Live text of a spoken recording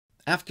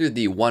After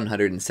the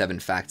 107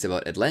 facts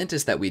about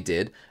Atlantis that we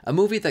did, a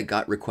movie that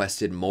got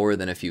requested more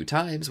than a few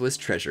times was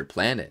Treasure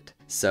Planet.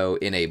 So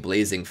in a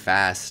blazing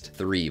fast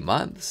 3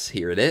 months,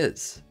 here it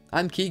is.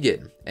 I'm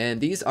Keegan,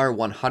 and these are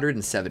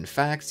 107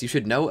 facts you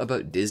should know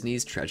about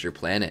Disney's Treasure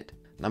Planet.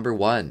 Number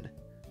 1.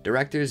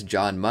 Directors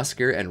John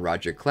Musker and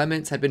Roger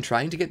Clements had been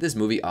trying to get this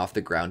movie off the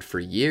ground for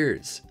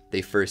years.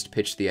 They first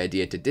pitched the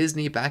idea to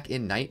Disney back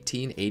in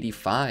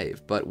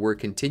 1985, but were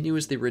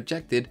continuously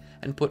rejected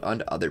and put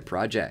onto other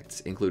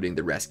projects, including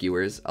The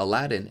Rescuers,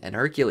 Aladdin, and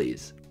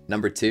Hercules.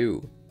 Number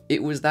 2.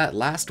 It was that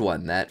last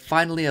one that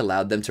finally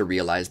allowed them to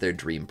realize their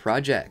dream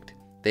project.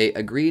 They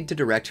agreed to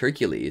direct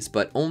Hercules,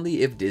 but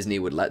only if Disney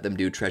would let them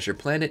do Treasure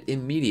Planet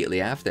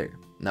immediately after.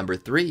 Number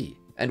 3.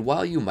 And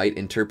while you might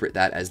interpret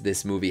that as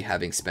this movie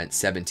having spent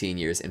 17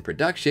 years in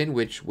production,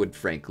 which would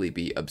frankly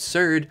be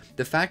absurd,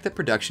 the fact that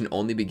production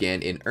only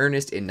began in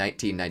earnest in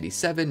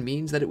 1997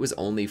 means that it was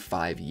only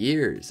 5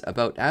 years,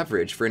 about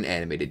average for an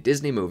animated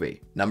Disney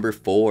movie. Number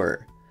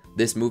 4.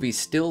 This movie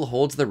still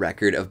holds the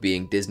record of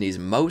being Disney's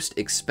most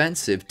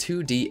expensive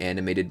 2D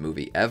animated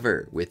movie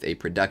ever, with a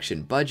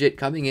production budget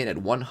coming in at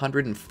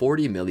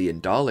 $140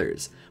 million,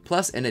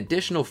 plus an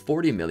additional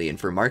 $40 million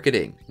for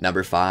marketing.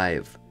 Number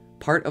 5.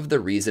 Part of the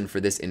reason for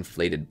this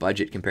inflated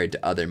budget compared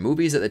to other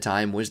movies at the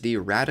time was the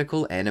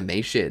radical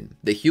animation.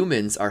 The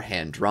humans are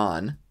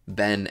hand-drawn,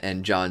 Ben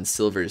and John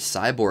Silver's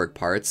cyborg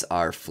parts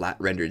are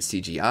flat-rendered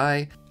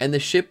CGI, and the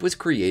ship was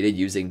created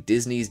using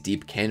Disney's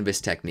deep canvas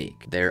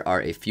technique. There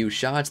are a few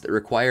shots that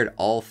required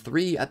all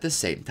 3 at the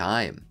same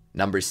time.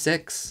 Number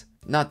 6.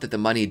 Not that the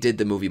money did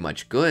the movie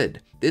much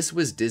good. This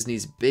was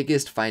Disney's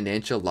biggest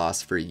financial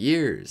loss for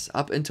years,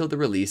 up until the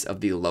release of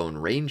The Lone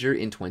Ranger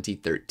in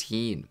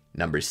 2013.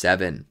 Number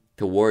 7.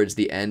 Towards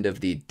the end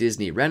of the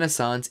Disney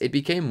Renaissance, it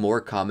became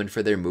more common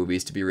for their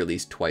movies to be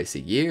released twice a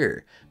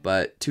year,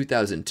 but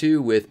 2002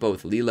 with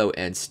both Lilo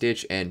and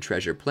Stitch and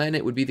Treasure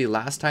Planet would be the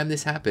last time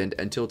this happened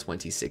until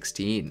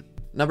 2016.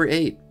 Number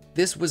 8.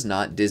 This was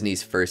not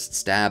Disney's first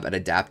stab at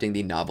adapting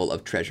the novel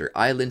of Treasure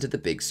Island to the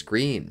big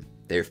screen.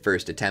 Their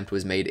first attempt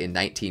was made in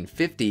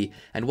 1950,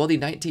 and while the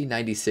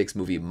 1996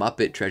 movie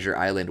Muppet Treasure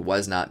Island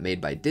was not made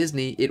by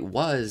Disney, it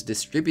was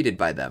distributed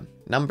by them.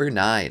 Number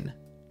 9.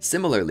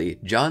 Similarly,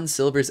 John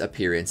Silver's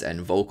appearance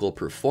and vocal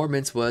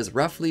performance was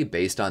roughly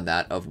based on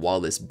that of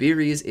Wallace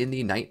Beery's in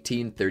the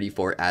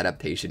 1934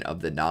 adaptation of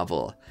the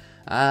novel.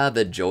 Ah,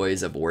 the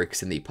joys of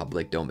works in the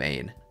public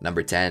domain.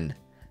 Number 10.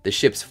 The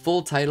ship's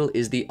full title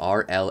is the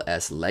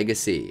RLS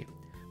Legacy.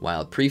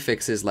 While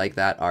prefixes like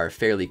that are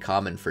fairly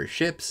common for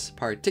ships,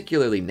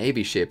 particularly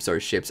Navy ships or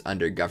ships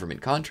under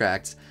government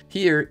contracts,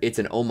 here it's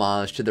an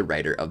homage to the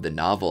writer of the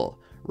novel,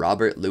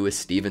 Robert Louis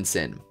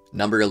Stevenson.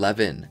 Number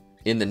 11.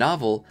 In the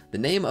novel, the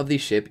name of the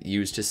ship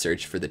used to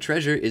search for the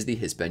treasure is the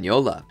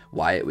Hispaniola.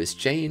 Why it was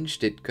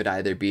changed, it could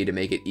either be to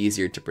make it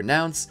easier to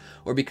pronounce,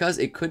 or because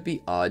it could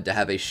be odd to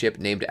have a ship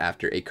named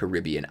after a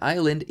Caribbean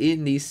island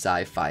in the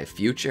sci-fi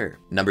future.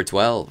 Number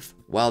 12.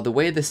 While the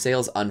way the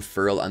sails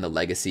unfurl on the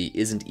Legacy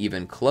isn't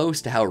even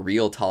close to how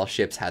real tall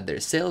ships had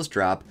their sails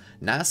drop,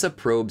 NASA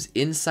probes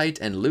Insight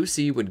and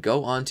Lucy would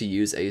go on to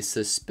use a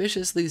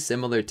suspiciously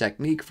similar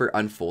technique for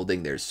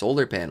unfolding their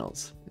solar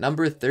panels.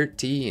 Number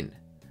 13.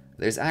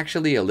 There's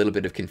actually a little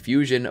bit of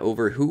confusion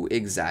over who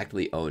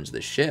exactly owns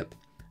the ship.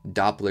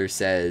 Doppler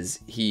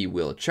says he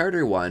will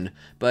charter one,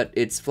 but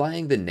it's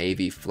flying the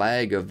Navy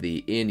flag of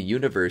the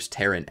in-universe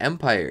Terran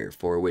Empire,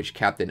 for which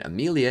Captain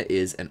Amelia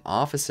is an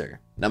officer.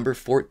 Number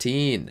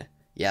 14.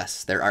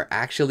 Yes, there are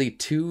actually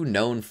 2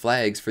 known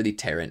flags for the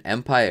Terran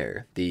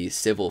Empire, the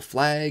Civil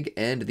Flag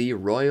and the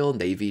Royal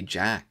Navy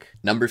Jack.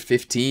 Number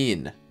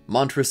 15.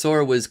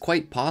 Montresor was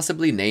quite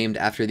possibly named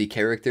after the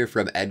character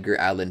from Edgar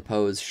Allan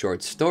Poe's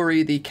short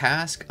story, The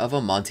Cask of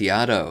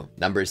Amontillado.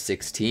 Number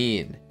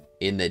 16.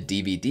 In the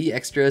DVD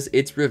extras,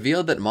 it's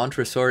revealed that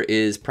Montresor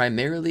is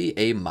primarily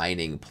a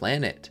mining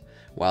planet.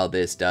 While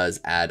this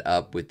does add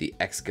up with the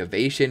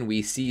excavation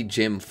we see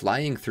Jim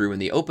flying through in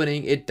the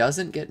opening, it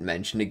doesn't get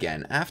mentioned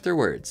again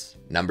afterwards.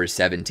 Number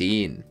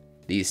 17.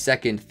 The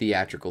second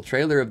theatrical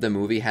trailer of the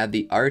movie had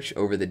the arch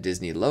over the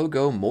Disney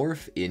logo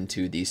morph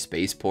into the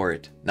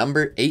spaceport.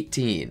 Number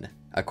 18.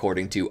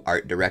 According to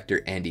art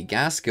director Andy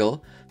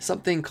Gaskell,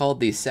 something called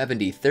the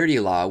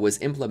 70-30 law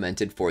was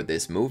implemented for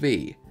this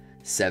movie.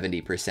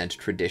 70%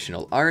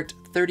 traditional art,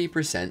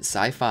 30%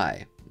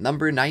 sci-fi.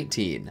 Number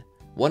 19.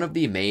 One of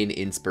the main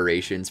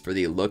inspirations for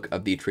the look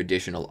of the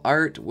traditional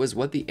art was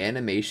what the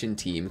animation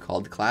team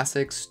called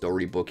classic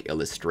storybook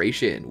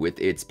illustration, with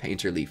its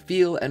painterly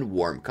feel and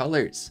warm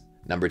colors.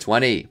 Number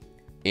 20.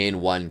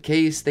 In one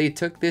case, they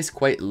took this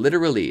quite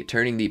literally,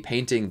 turning the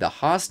painting The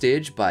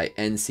Hostage by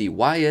N.C.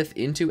 Wyeth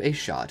into a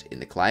shot in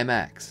the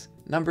climax.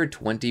 Number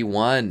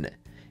 21.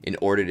 In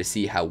order to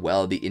see how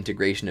well the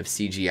integration of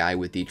CGI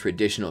with the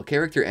traditional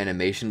character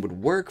animation would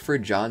work for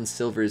John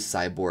Silver's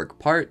cyborg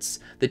parts,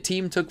 the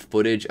team took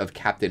footage of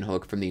Captain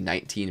Hook from the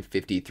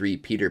 1953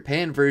 Peter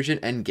Pan version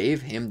and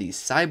gave him the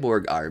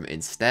cyborg arm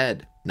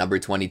instead. Number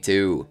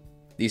 22.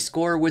 The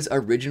score was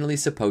originally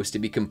supposed to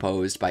be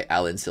composed by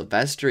Alan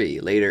Silvestri,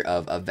 later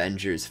of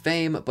Avengers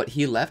fame, but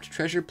he left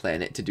Treasure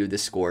Planet to do the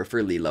score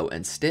for Lilo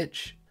and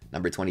Stitch.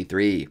 Number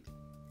 23.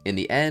 In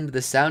the end, the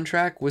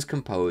soundtrack was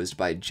composed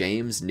by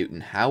James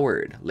Newton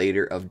Howard,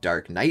 later of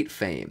Dark Knight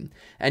fame,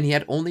 and he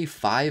had only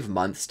 5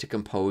 months to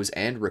compose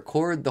and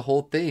record the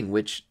whole thing,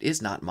 which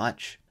is not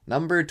much.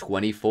 Number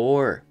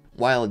 24.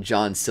 While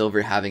John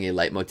Silver having a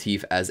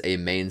leitmotif as a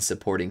main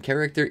supporting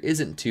character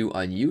isn't too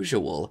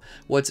unusual,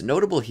 what's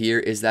notable here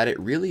is that it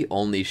really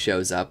only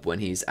shows up when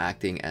he's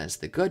acting as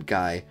the good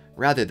guy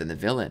rather than the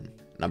villain.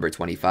 Number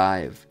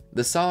 25.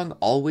 The song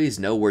Always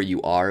Know Where You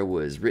Are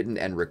was written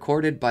and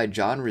recorded by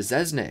John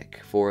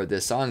Rzeznik for the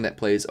song that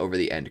plays over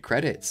the end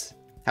credits.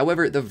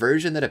 However, the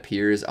version that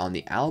appears on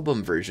the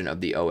album version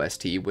of the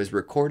OST was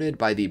recorded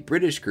by the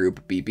British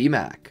group BB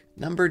Mac.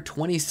 Number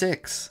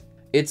 26.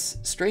 It's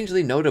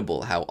strangely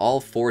notable how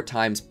all 4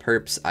 times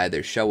perps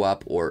either show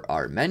up or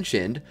are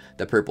mentioned,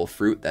 the purple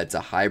fruit that's a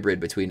hybrid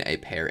between a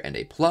pear and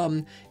a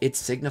plum, it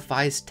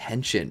signifies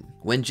tension.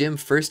 When Jim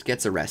first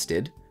gets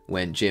arrested,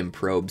 when Jim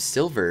probes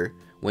Silver,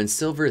 when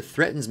Silver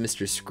threatens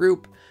Mr.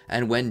 Scroop,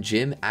 and when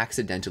Jim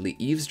accidentally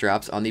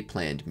eavesdrops on the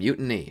planned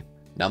mutiny.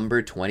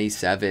 Number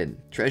 27.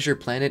 Treasure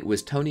Planet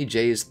was Tony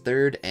Jay's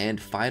 3rd and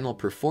final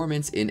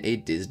performance in a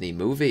Disney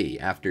movie,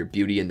 after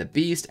Beauty and the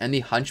Beast and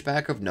the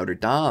Hunchback of Notre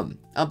Dame,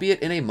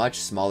 albeit in a much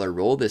smaller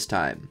role this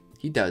time.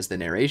 He does the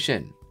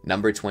narration.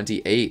 Number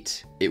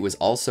 28. It was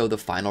also the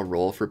final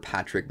role for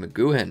Patrick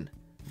McGoohan,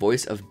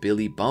 voice of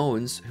Billy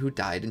Bones, who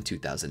died in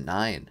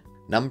 2009.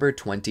 Number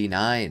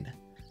 29.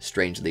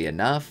 Strangely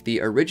enough,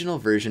 the original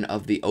version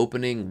of the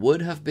opening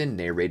would have been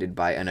narrated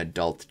by an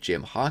adult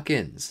Jim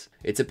Hawkins.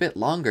 It's a bit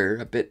longer,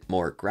 a bit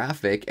more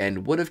graphic,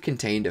 and would have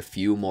contained a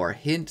few more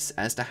hints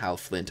as to how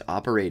Flint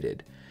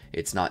operated.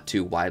 It's not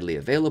too widely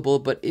available,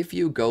 but if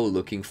you go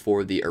looking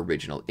for the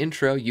original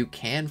intro, you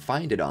can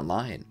find it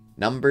online.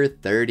 Number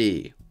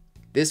 30.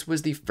 This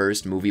was the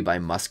first movie by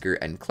Musker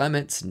and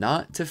Clements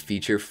not to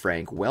feature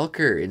Frank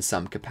Welker in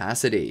some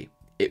capacity.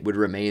 It would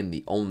remain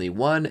the only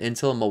one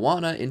until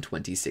Moana in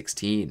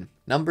 2016.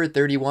 Number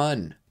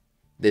 31.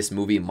 This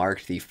movie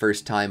marked the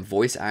first time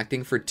voice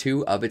acting for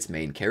 2 of its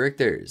main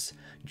characters,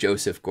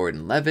 Joseph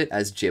Gordon-Levitt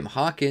as Jim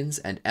Hawkins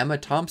and Emma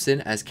Thompson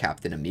as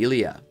Captain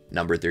Amelia.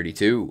 Number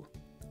 32.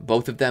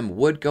 Both of them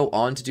would go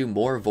on to do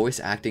more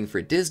voice acting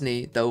for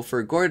Disney, though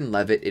for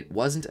Gordon-Levitt it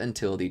wasn't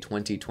until the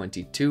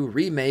 2022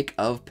 remake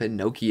of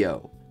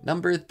Pinocchio.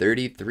 Number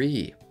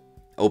 33.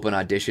 Open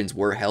auditions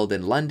were held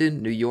in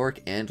London, New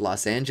York, and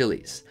Los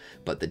Angeles,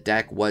 but the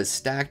deck was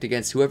stacked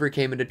against whoever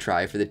came in to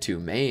try for the 2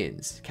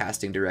 mains.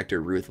 Casting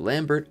director Ruth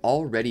Lambert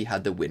already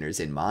had the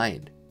winners in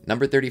mind.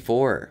 Number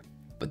 34.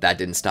 But that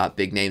didn't stop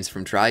big names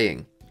from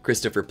trying.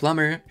 Christopher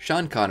Plummer,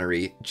 Sean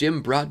Connery,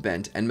 Jim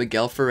Broadbent, and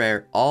Miguel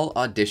Ferrer all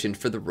auditioned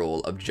for the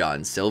role of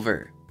John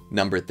Silver.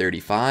 Number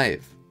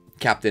 35.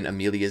 Captain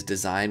Amelia's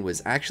design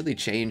was actually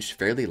changed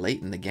fairly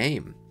late in the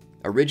game.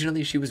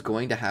 Originally, she was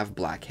going to have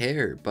black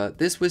hair, but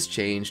this was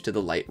changed to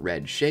the light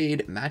red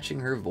shade, matching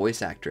her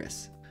voice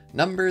actress.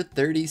 Number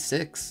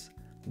 36.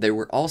 There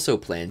were also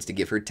plans to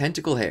give her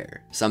tentacle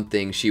hair,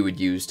 something she would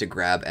use to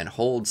grab and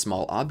hold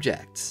small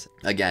objects.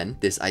 Again,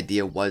 this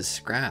idea was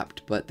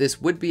scrapped, but this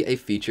would be a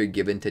feature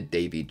given to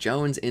Davy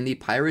Jones in the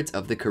Pirates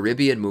of the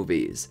Caribbean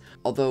movies,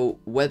 although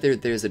whether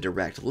there's a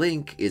direct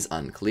link is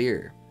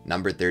unclear.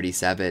 Number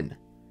 37.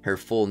 Her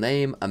full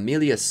name,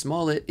 Amelia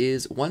Smollett,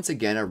 is once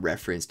again a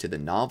reference to the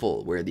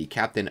novel, where the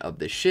captain of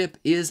the ship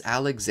is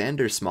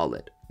Alexander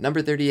Smollett.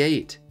 Number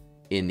 38.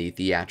 In the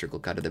theatrical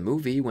cut of the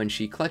movie, when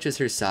she clutches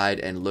her side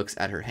and looks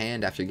at her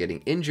hand after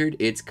getting injured,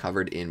 it's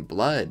covered in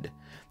blood.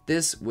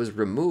 This was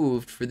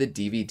removed for the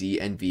DVD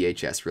and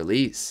VHS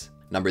release.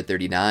 Number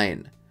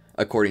 39.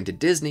 According to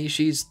Disney,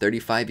 she's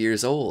 35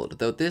 years old,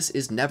 though this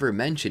is never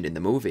mentioned in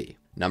the movie.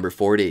 Number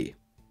 40.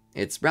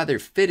 It's rather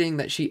fitting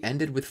that she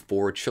ended with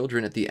 4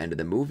 children at the end of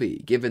the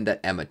movie, given that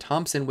Emma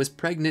Thompson was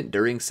pregnant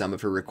during some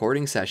of her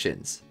recording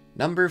sessions.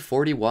 Number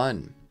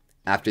 41.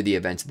 After the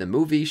events of the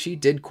movie, she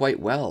did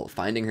quite well,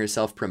 finding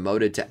herself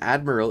promoted to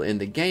Admiral in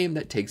the game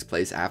that takes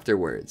place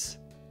afterwards.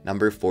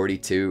 Number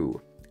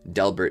 42.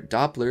 Delbert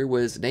Doppler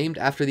was named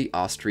after the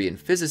Austrian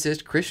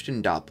physicist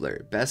Christian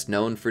Doppler, best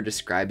known for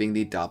describing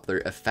the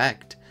Doppler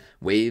effect.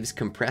 Waves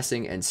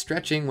compressing and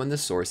stretching when the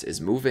source is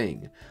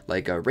moving,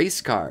 like a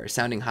race car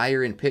sounding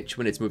higher in pitch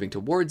when it's moving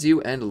towards you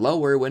and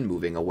lower when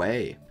moving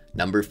away.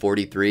 Number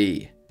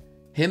 43.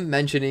 Him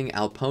mentioning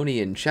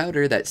Alponian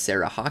chowder that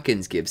Sarah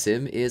Hawkins gives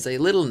him is a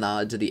little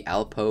nod to the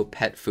Alpo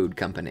pet food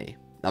company.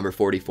 Number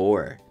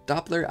 44.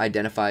 Doppler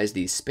identifies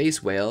these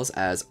space whales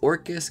as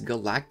Orcus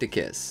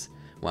galacticus.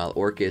 While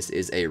Orcus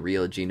is a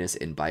real genus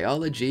in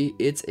biology,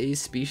 it's a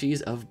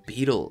species of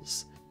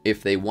beetles.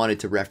 If they wanted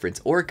to reference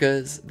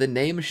orcas, the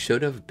name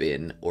should have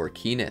been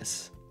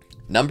Orcinus.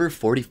 Number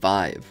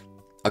 45.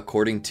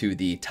 According to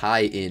the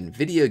tie-in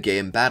video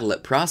game Battle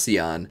at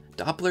Procyon,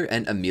 Doppler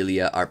and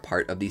Amelia are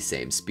part of the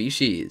same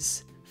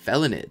species,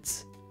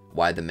 felinids.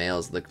 Why the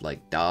males look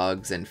like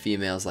dogs and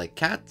females like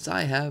cats,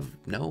 I have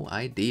no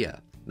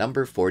idea.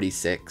 Number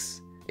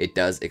 46. It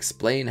does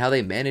explain how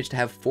they managed to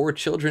have 4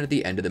 children at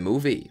the end of the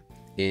movie.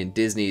 In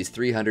Disney's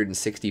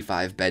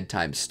 365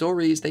 bedtime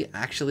stories, they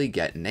actually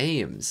get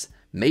names: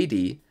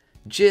 Mady,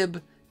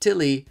 Jib,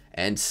 Tilly,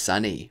 and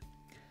Sunny.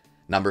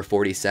 Number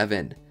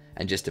 47.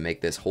 And just to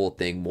make this whole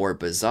thing more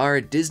bizarre,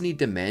 Disney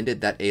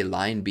demanded that a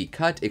line be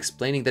cut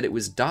explaining that it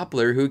was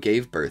Doppler who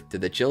gave birth to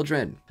the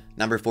children.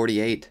 Number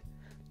 48.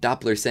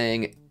 Doppler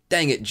saying,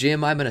 "Dang it,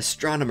 Jim, I'm an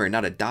astronomer,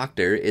 not a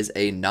doctor," is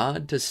a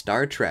nod to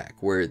Star Trek,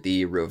 where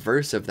the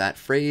reverse of that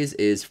phrase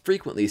is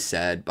frequently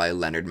said by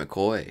Leonard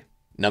McCoy.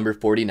 Number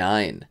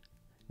 49.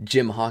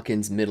 Jim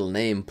Hawkins' middle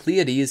name,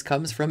 Pleiades,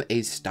 comes from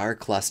a star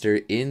cluster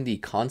in the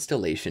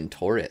constellation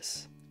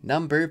Taurus.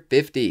 Number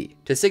 50.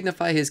 To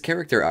signify his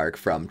character arc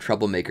from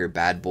troublemaker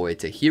bad boy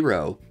to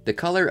hero, the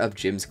color of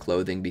Jim's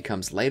clothing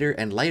becomes lighter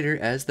and lighter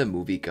as the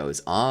movie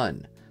goes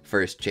on.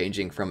 First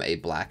changing from a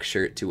black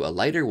shirt to a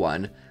lighter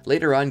one,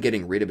 later on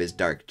getting rid of his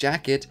dark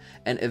jacket,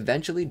 and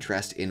eventually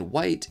dressed in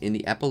white in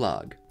the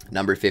epilogue.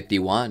 Number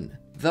 51.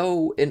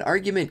 Though an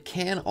argument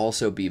can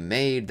also be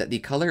made that the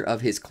color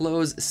of his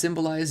clothes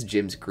symbolize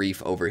Jim's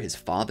grief over his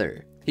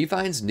father. He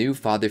finds new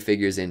father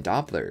figures in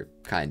Doppler,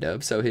 kind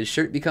of, so his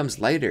shirt becomes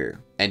lighter,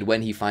 and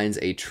when he finds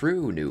a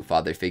true new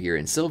father figure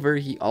in Silver,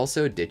 he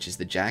also ditches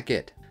the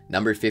jacket.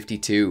 Number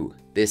 52.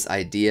 This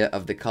idea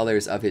of the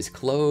colors of his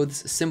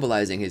clothes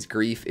symbolizing his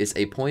grief is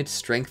a point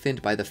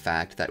strengthened by the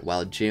fact that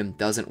while Jim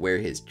doesn't wear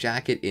his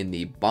jacket in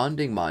the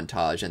bonding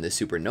montage and the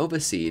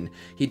supernova scene,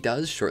 he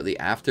does shortly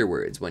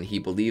afterwards when he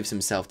believes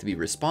himself to be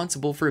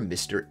responsible for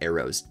Mr.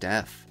 Arrow's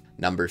death.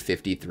 Number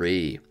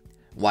 53.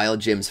 While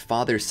Jim's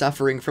father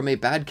suffering from a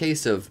bad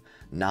case of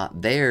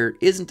not there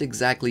isn't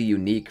exactly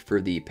unique for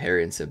the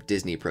parents of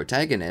Disney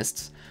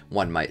protagonists,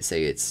 one might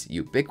say it's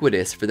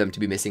ubiquitous for them to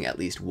be missing at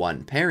least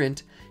one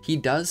parent, he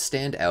does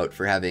stand out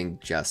for having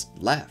just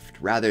left,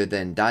 rather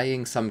than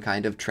dying some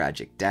kind of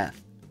tragic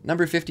death.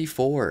 Number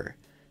 54.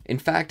 In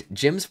fact,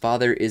 Jim's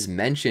father is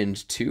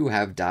mentioned to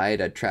have died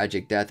a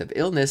tragic death of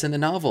illness in the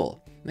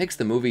novel. Makes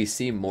the movie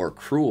seem more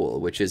cruel,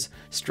 which is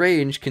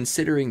strange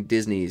considering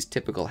Disney's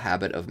typical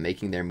habit of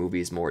making their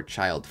movies more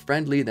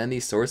child-friendly than the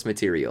source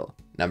material.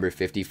 Number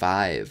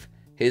 55.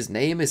 His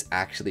name is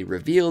actually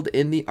revealed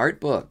in the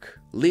art book,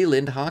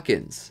 Leland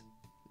Hawkins.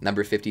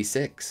 Number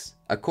 56.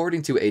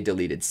 According to a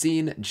deleted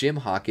scene, Jim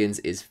Hawkins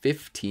is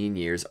 15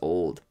 years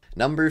old.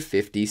 Number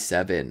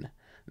 57.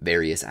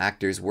 Various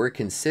actors were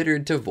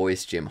considered to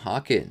voice Jim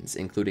Hawkins,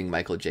 including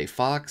Michael J.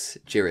 Fox,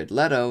 Jared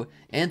Leto,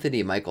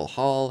 Anthony Michael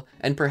Hall,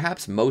 and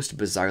perhaps most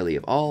bizarrely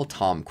of all,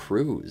 Tom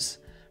Cruise.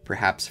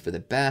 Perhaps for the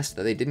best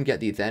that they didn't get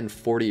the then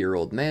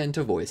 40-year-old man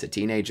to voice a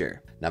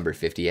teenager. Number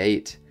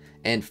 58.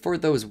 And for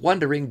those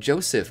wondering,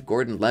 Joseph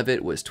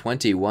Gordon-Levitt was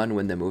 21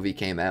 when the movie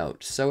came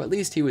out, so at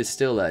least he was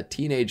still a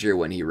teenager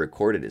when he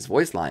recorded his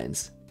voice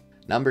lines.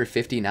 Number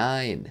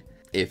 59.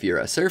 If you're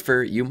a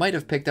surfer, you might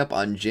have picked up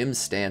on Jim's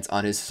stance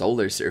on his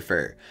Solar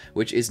Surfer,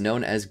 which is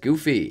known as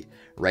Goofy,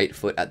 right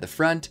foot at the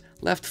front,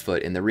 left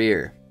foot in the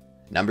rear.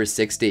 Number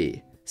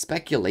 60.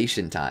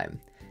 Speculation time.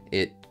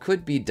 It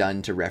could be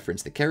done to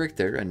reference the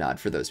character, a nod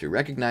for those who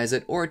recognize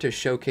it, or to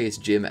showcase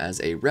Jim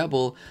as a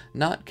rebel,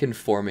 not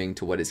conforming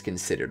to what is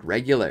considered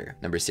regular.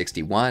 Number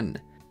 61.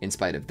 In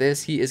spite of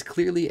this, he is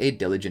clearly a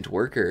diligent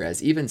worker,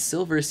 as even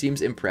Silver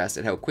seems impressed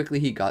at how quickly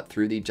he got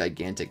through the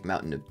gigantic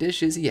mountain of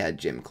dishes he had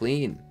Jim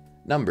clean.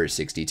 Number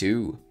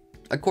 62.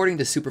 According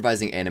to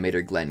supervising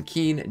animator Glenn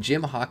Keane,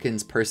 Jim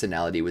Hawkins'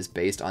 personality was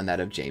based on that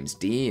of James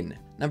Dean.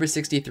 Number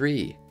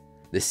 63.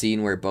 The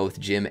scene where both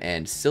Jim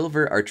and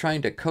Silver are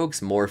trying to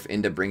coax Morph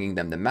into bringing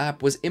them the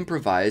map was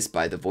improvised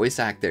by the voice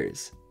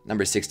actors.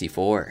 Number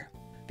 64.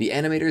 The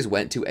animators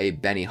went to a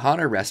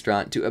Benihana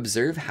restaurant to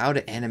observe how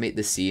to animate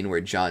the scene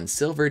where John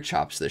Silver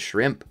chops the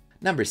shrimp.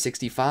 Number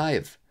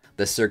 65.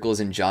 The circles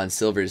in John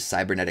Silver's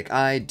cybernetic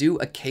eye do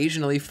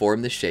occasionally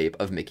form the shape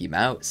of Mickey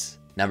Mouse.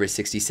 Number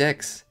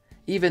 66.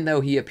 Even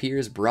though he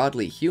appears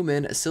broadly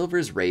human,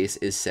 Silver's race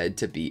is said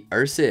to be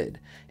Ursid,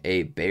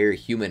 a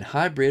bear-human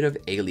hybrid of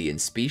alien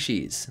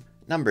species.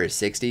 Number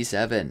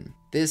 67.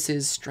 This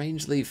is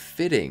strangely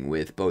fitting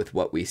with both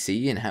what we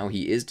see and how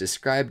he is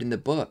described in the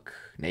book,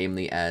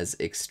 namely as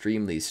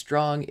extremely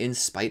strong in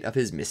spite of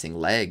his missing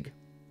leg.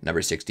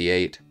 Number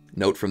 68.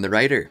 Note from the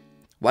writer.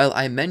 While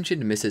I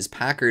mentioned Mrs.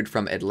 Packard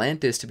from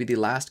Atlantis to be the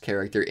last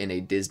character in a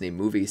Disney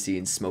movie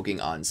seen smoking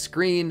on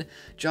screen,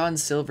 John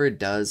Silver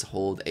does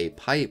hold a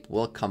pipe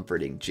while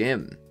comforting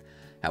Jim.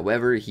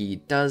 However, he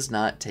does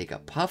not take a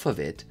puff of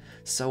it,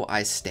 so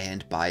I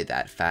stand by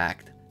that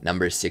fact.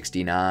 Number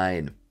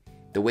 69.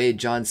 The way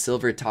John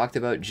Silver talked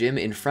about Jim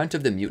in front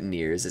of the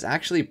mutineers is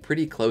actually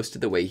pretty close to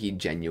the way he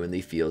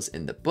genuinely feels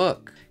in the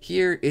book.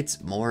 Here,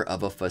 it's more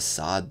of a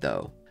facade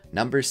though.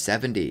 Number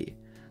 70.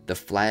 The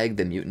flag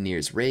the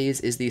mutineers raise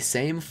is the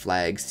same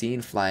flag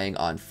seen flying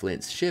on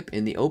Flint's ship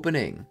in the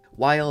opening.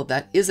 While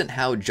that isn't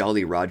how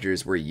Jolly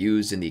Rogers were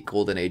used in the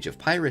golden age of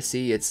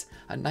piracy, it's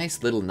a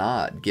nice little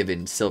nod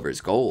given Silver's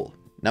goal.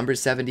 Number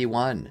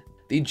 71.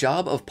 The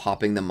job of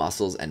popping the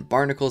mussels and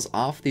barnacles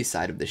off the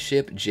side of the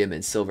ship Jim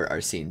and Silver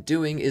are seen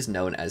doing is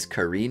known as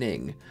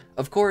careening.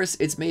 Of course,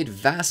 it's made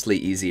vastly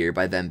easier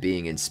by them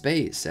being in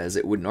space, as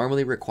it would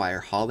normally require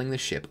hauling the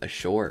ship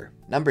ashore.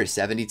 Number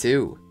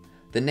 72.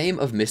 The name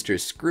of Mr.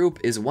 Scroop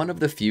is one of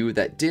the few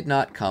that did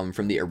not come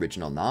from the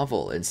original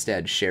novel,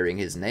 instead sharing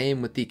his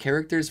name with the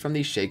characters from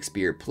the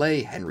Shakespeare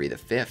play Henry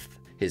V.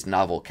 His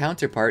novel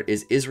counterpart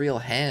is Israel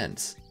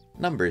Hands.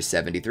 Number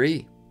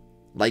 73.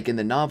 Like in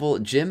the novel,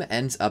 Jim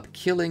ends up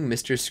killing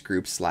Mr.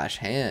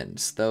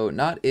 Scroop/Hands, though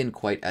not in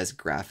quite as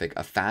graphic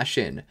a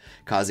fashion,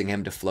 causing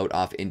him to float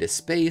off into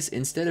space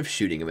instead of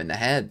shooting him in the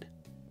head.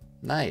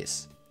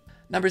 Nice.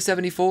 Number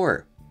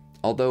 74.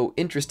 Although,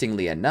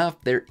 interestingly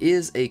enough, there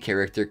is a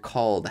character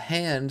called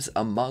Hands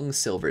among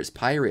Silver's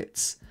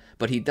pirates,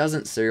 but he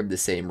doesn't serve the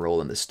same role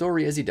in the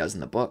story as he does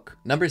in the book.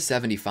 Number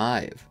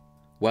 75.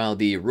 While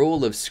the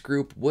role of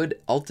Scroop would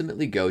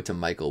ultimately go to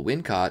Michael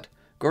Wincott,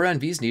 Goran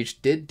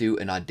Visnich did do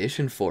an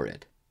audition for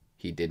it.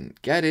 He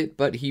didn't get it,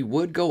 but he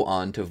would go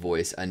on to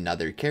voice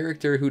another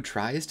character who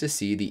tries to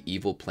see the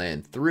evil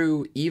plan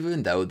through,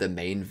 even though the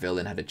main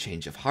villain had a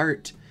change of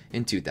heart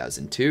in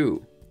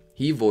 2002.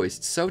 He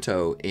voiced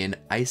Soto in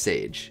Ice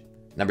Age.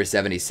 Number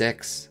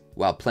 76.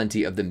 While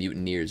plenty of the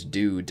mutineers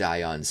do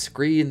die on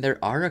screen, there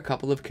are a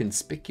couple of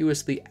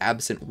conspicuously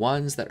absent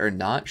ones that are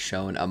not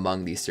shown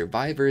among the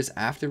survivors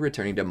after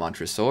returning to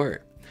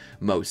Montresor.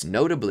 Most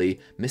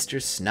notably,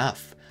 Mr.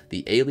 Snuff,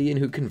 the alien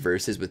who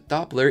converses with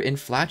Doppler in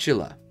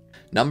Flatula.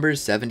 Number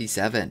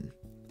 77.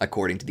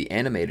 According to the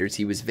animators,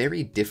 he was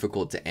very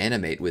difficult to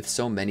animate with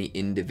so many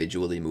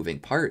individually moving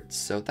parts,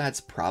 so that's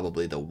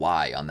probably the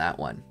why on that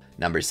one.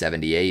 Number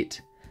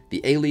 78. The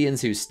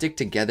aliens who stick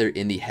together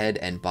in the head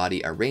and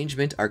body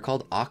arrangement are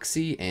called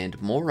Oxy and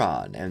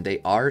Moron, and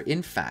they are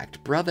in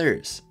fact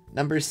brothers.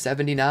 Number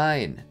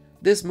 79.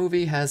 This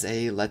movie has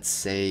a, let's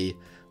say,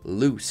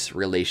 loose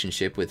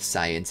relationship with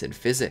science and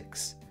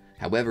physics.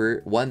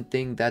 However, one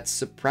thing that's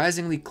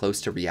surprisingly close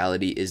to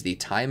reality is the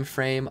time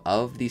frame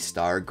of the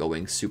star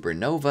going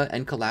supernova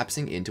and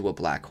collapsing into a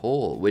black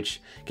hole, which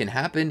can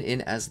happen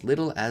in as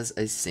little as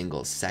a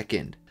single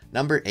second.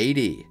 Number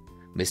 80.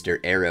 Mr.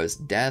 Arrow's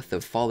death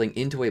of falling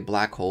into a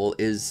black hole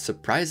is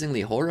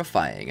surprisingly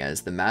horrifying,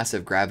 as the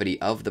massive gravity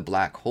of the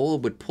black hole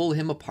would pull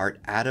him apart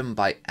atom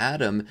by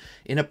atom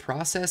in a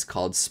process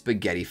called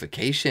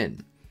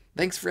spaghettification.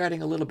 Thanks for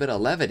adding a little bit of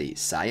levity,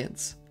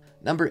 science.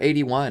 Number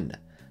 81.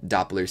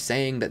 Doppler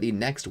saying that the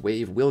next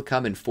wave will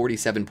come in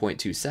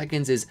 47.2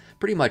 seconds is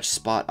pretty much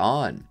spot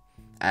on,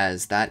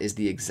 as that is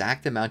the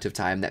exact amount of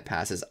time that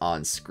passes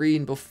on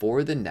screen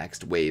before the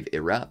next wave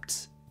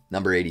erupts.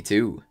 Number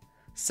 82.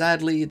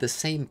 Sadly, the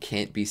same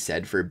can't be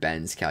said for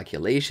Ben's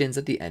calculations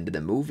at the end of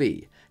the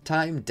movie.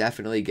 Time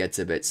definitely gets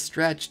a bit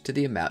stretched to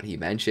the amount he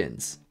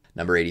mentions.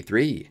 Number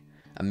 83.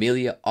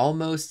 Amelia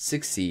almost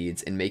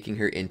succeeds in making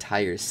her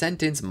entire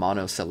sentence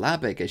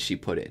monosyllabic, as she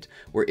put it,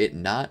 were it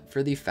not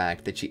for the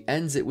fact that she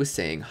ends it with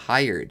saying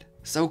hired.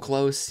 So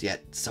close,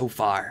 yet so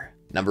far.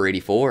 Number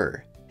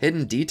 84.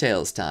 Hidden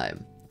details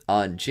time.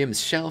 On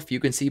Jim's shelf, you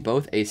can see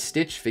both a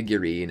Stitch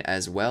figurine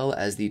as well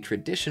as the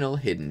traditional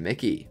hidden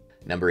Mickey.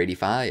 Number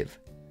 85.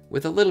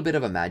 With a little bit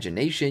of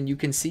imagination, you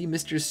can see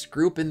Mr.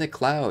 Scroop in the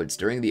clouds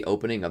during the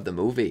opening of the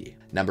movie.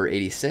 Number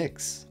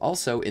 86.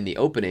 Also in the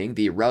opening,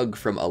 the rug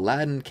from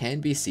Aladdin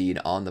can be seen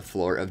on the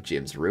floor of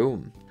Jim's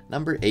room.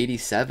 Number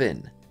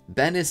 87.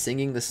 Ben is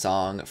singing the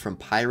song from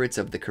Pirates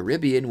of the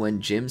Caribbean when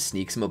Jim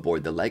sneaks him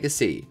aboard the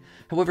Legacy.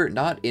 However,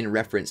 not in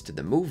reference to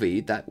the movie,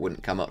 that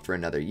wouldn't come up for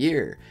another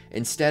year,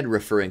 instead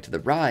referring to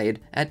the ride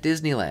at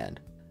Disneyland.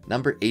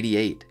 Number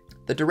 88.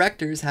 The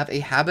directors have a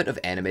habit of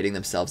animating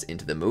themselves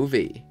into the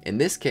movie. In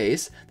this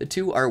case, the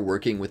two are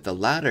working with the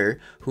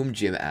latter, whom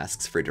Jim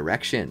asks for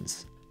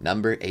directions.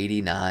 Number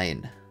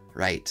 89.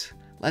 Right,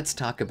 let's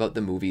talk about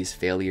the movie's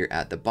failure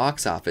at the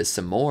box office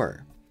some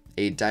more.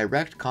 A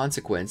direct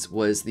consequence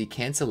was the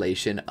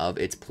cancellation of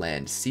its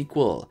planned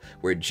sequel,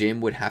 where Jim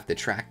would have to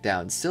track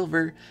down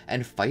Silver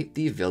and fight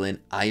the villain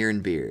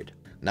Ironbeard.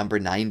 Number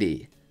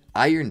 90.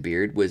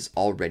 Ironbeard was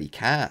already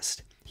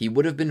cast. He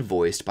would have been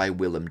voiced by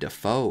Willem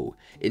Dafoe,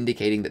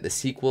 indicating that the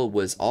sequel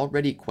was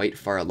already quite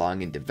far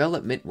along in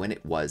development when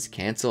it was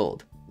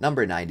cancelled.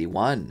 Number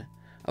 91.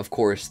 Of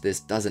course, this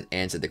doesn't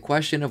answer the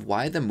question of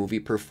why the movie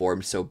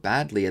performed so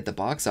badly at the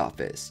box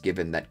office,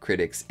 given that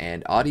critics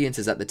and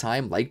audiences at the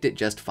time liked it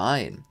just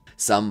fine.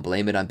 Some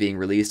blame it on being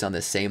released on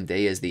the same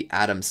day as the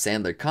Adam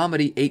Sandler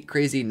comedy 8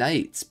 Crazy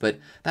Nights, but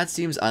that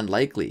seems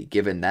unlikely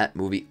given that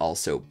movie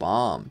also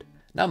bombed.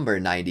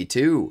 Number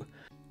 92.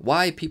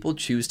 Why people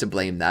choose to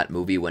blame that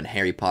movie when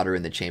Harry Potter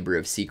and the Chamber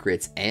of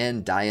Secrets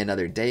and Die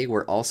Another Day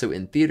were also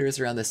in theaters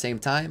around the same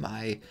time,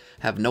 I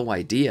have no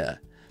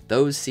idea.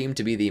 Those seem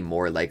to be the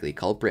more likely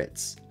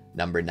culprits.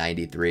 Number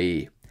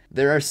 93.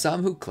 There are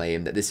some who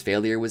claim that this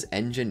failure was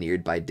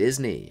engineered by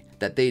Disney.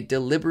 that they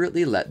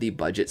deliberately let the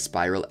budget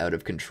spiral out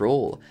of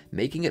control,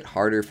 making it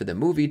harder for the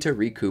movie to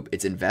recoup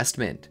its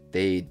investment.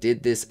 They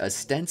did this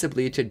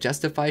ostensibly to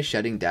justify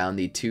shutting down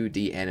the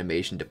 2D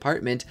animation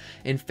department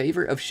in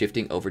favor of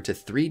shifting over to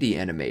 3D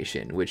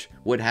animation, which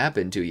would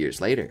happen 2 years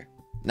later.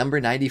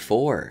 Number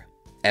 94.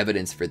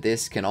 Evidence for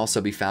this can also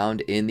be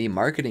found in the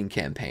marketing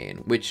campaign,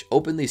 which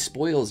openly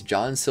spoils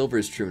John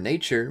Silver's true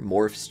nature,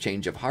 Morph's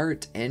change of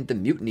heart, and the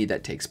mutiny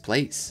that takes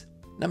place.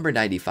 Number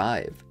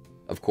 95.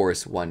 Of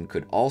course, one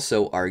could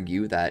also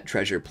argue that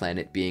Treasure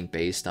Planet being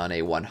based on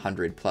a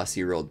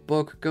 100-plus-year-old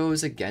book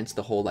goes against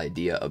the whole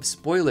idea of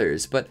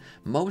spoilers, but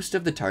most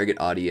of the target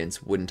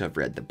audience wouldn't have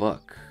read the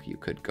book. You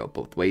could go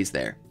both ways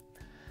there.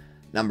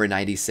 Number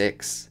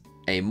 96.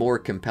 A more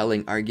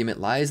compelling argument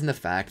lies in the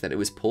fact that it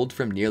was pulled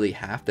from nearly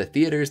half the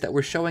theaters that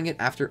were showing it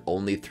after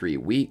only 3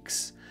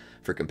 weeks.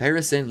 For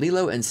comparison,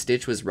 Lilo and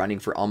Stitch was running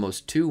for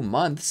almost 2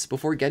 months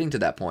before getting to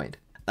that point.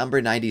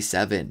 Number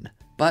 97.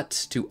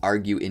 But to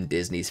argue in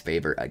Disney's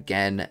favor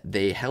again,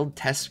 they held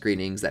test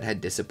screenings that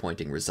had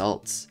disappointing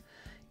results.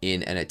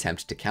 In an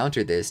attempt to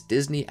counter this,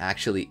 Disney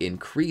actually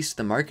increased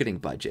the marketing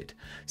budget,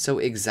 so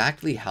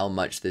exactly how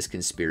much this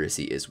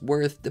conspiracy is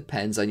worth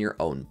depends on your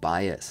own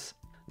bias.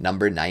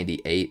 Number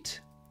 98.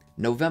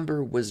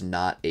 November was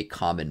not a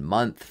common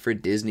month for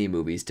Disney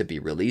movies to be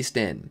released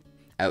in.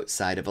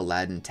 Outside of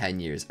Aladdin 10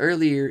 years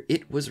earlier,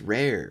 it was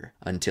rare,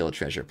 until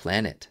Treasure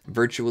Planet.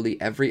 Virtually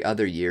every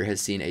other year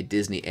has seen a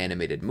Disney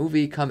animated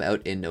movie come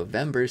out in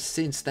November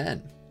since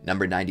then.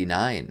 Number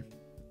 99.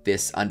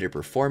 This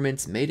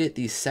underperformance made it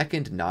the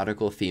second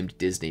nautical-themed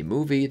Disney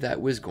movie that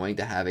was going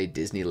to have a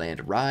Disneyland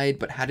ride,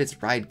 but had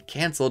its ride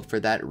cancelled for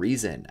that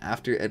reason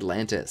after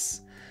Atlantis.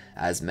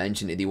 As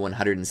mentioned in the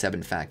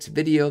 107 Facts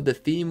video, the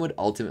theme would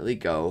ultimately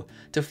go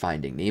to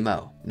Finding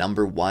Nemo.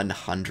 Number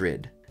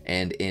 100.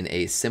 And in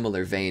a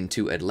similar vein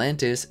to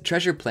Atlantis,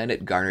 Treasure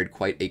Planet garnered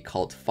quite a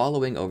cult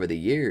following over the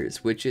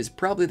years, which is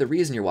probably the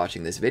reason you're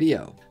watching this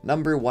video.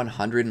 Number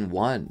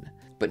 101.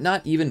 But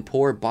not even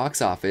poor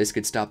box office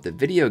could stop the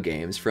video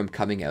games from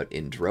coming out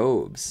in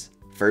droves.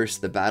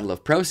 First, the Battle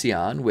of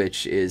Procyon,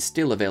 which is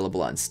still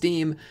available on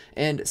Steam,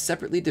 and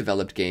separately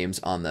developed games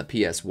on the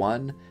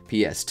PS1,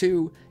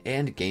 PS2,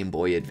 and Game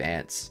Boy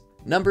Advance.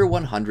 Number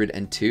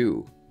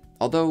 102.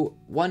 Although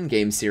one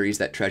game series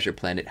that Treasure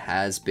Planet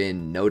has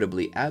been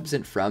notably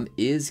absent from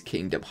is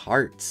Kingdom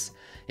Hearts.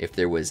 If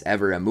there was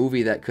ever a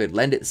movie that could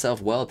lend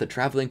itself well to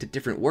traveling to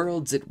different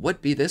worlds, it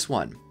would be this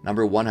one.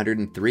 Number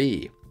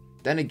 103.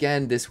 Then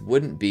again, this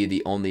wouldn't be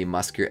the only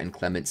Musker and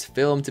Clements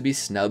film to be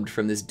snubbed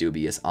from this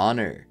dubious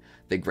honor.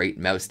 The Great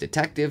Mouse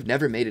Detective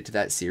never made it to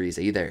that series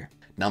either.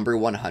 Number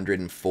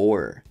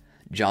 104.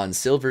 John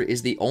Silver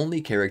is the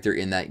only character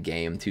in that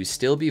game to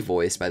still be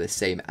voiced by the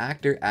same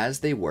actor as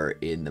they were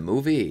in the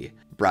movie.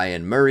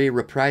 Brian Murray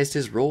reprised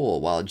his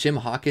role, while Jim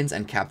Hawkins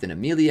and Captain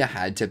Amelia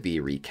had to be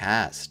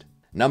recast.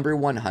 Number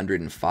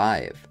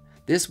 105.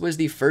 This was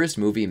the first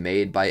movie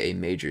made by a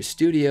major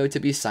studio to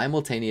be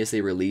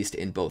simultaneously released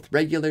in both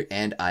regular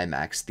and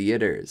IMAX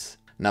theaters.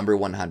 Number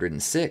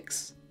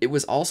 106. It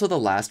was also the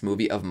last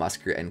movie of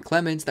Musker and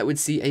Clements that would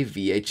see a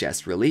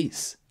VHS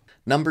release.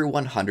 Number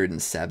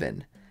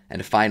 107.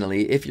 And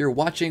finally, if you're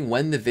watching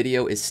when the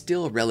video is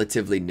still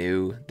relatively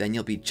new, then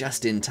you'll be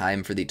just in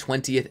time for the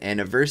 20th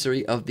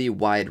anniversary of the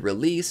wide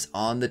release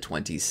on the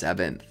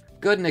 27th.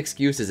 Good an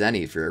excuse as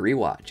any for a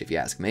rewatch, if you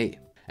ask me.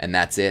 And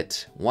that's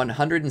it,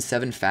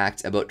 107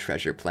 facts about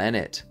Treasure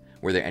Planet.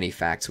 Were there any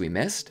facts we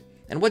missed?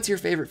 And what's your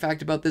favorite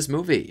fact about this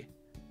movie?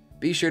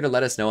 Be sure to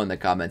let us know in the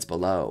comments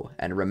below,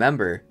 and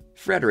remember,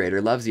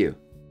 Frederator loves you.